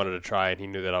something that I wanted to try, and he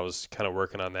knew that I was kind of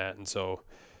working on that. And so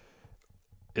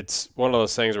it's one of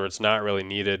those things where it's not really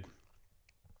needed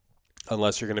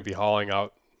unless you're going to be hauling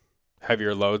out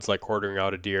heavier loads like quartering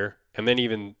out a deer. And then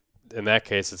even in that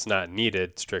case, it's not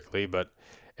needed strictly, but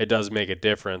it does make a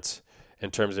difference in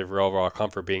terms of your overall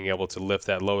comfort, being able to lift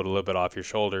that load a little bit off your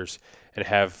shoulders and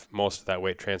have most of that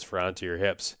weight transfer onto your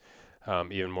hips,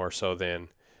 even more so than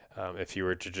if you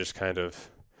were to just kind of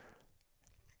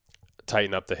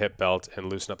tighten up the hip belt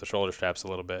and loosen up the shoulder straps a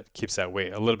little bit. Keeps that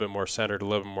weight a little bit more centered, a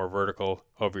little bit more vertical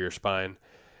over your spine.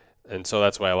 And so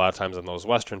that's why a lot of times on those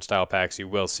Western style packs, you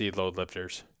will see load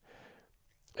lifters.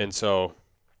 And so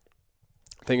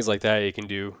things like that you can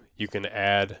do. You can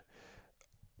add,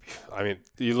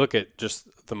 you look at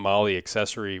just the MOLLE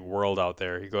accessory world out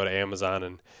there. You go to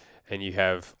Amazon and you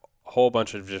have a whole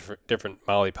bunch of different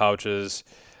MOLLE pouches,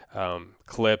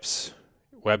 clips,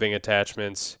 webbing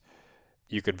attachments.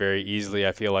 You could very easily,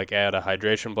 I feel like, add a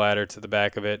hydration bladder to the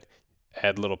back of it,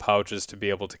 add little pouches to be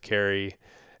able to carry,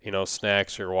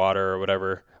 snacks or water or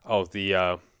whatever. Oh,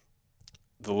 the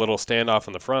little standoff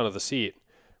in the front of the seat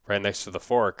right next to the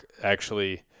fork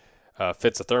actually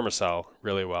fits a thermocell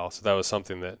really well. So that was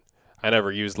something that I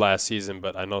never used last season,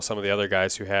 but I know some of the other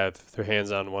guys who had their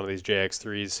hands on one of these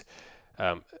JX3s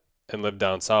and lived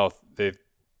down south, they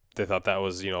thought that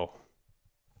was,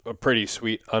 a pretty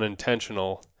sweet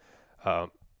unintentional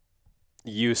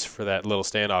use for that little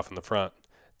standoff in the front,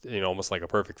 almost like a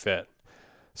perfect fit.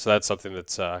 So that's something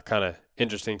that's kind of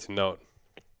interesting to note.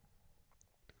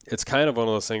 It's kind of one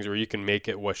of those things where you can make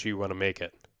it what you want to make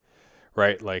it,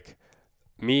 right? Like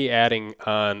me adding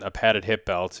on a padded hip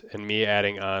belt and me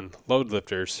adding on load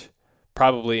lifters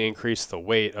probably increase the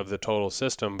weight of the total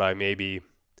system by maybe,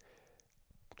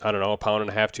 I don't know, 1.5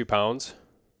 pounds, 2 pounds.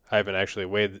 I haven't actually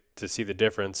weighed to see the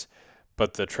difference,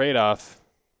 but the trade-off,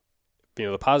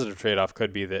 the positive trade-off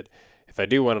could be that if I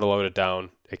do want to load it down,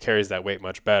 it carries that weight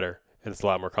much better and it's a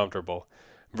lot more comfortable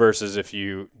versus if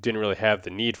you didn't really have the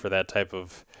need for that type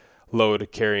of load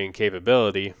carrying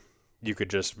capability, you could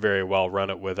just very well run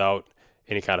it without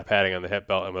any kind of padding on the hip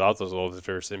belt and without those load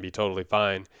lifters and be totally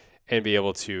fine and be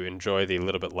able to enjoy the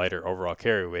little bit lighter overall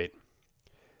carry weight.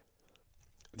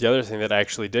 The other thing that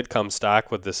actually did come stock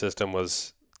with the system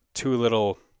was two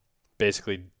little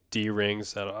basically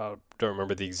D-rings. I don't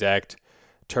remember the exact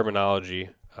terminology,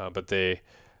 but they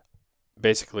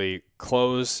basically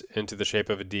close into the shape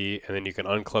of a D, and then you can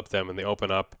unclip them and they open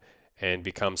up and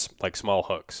become like small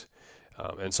hooks.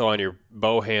 And so on your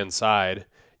bow hand side,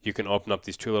 you can open up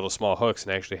these two little small hooks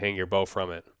and actually hang your bow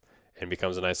from it, and it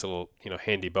becomes a nice little,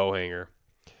 handy bow hanger.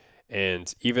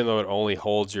 And even though it only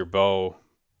holds your bow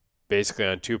basically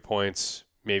on 2 points,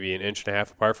 maybe 1.5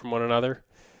 inches apart from one another,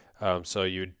 so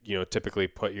you typically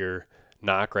put your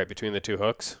nock right between the two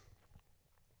hooks,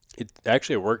 it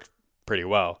actually worked pretty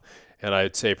well. And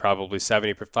I'd say probably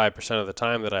 75% of the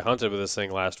time that I hunted with this thing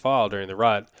last fall during the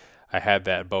rut, I had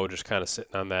that bow just kind of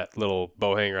sitting on that little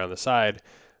bow hanger on the side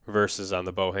versus on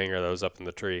the bow hanger that was up in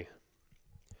the tree.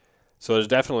 So there's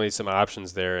definitely some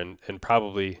options there, and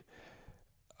probably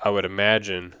I would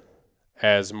imagine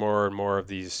as more and more of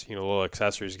these little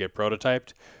accessories get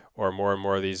prototyped or more and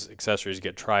more of these accessories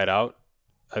get tried out,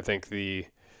 I think the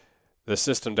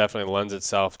system definitely lends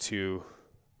itself to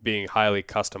being highly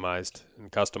customized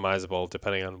and customizable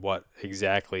depending on what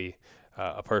exactly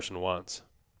a person wants.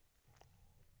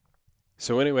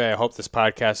 So anyway, I hope this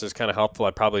podcast is kind of helpful.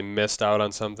 I probably missed out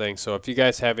on something. So if you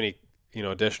guys have any,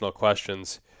 additional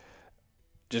questions,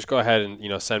 just go ahead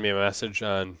and, send me a message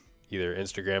on either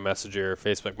Instagram Messenger or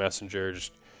Facebook Messenger.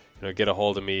 Just, get a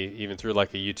hold of me, even through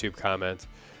like a YouTube comment.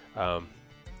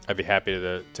 I'd be happy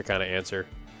to kind of answer.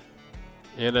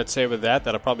 And I'd say with that,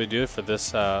 that'll probably do it for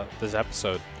this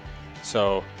episode.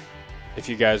 So if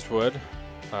you guys would,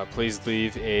 please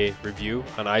leave a review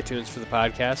on iTunes for the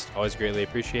podcast. Always greatly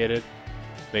appreciated.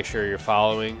 Make sure you're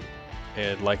following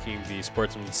and liking the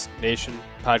Sportsman's Nation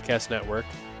podcast network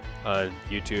on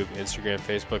YouTube, Instagram,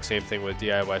 Facebook. Same thing with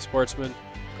DIY Sportsman.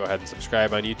 Go ahead and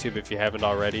subscribe on YouTube if you haven't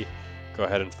already. Go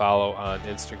ahead and follow on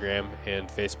Instagram and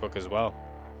Facebook as well.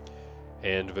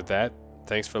 And with that,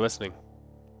 thanks for listening.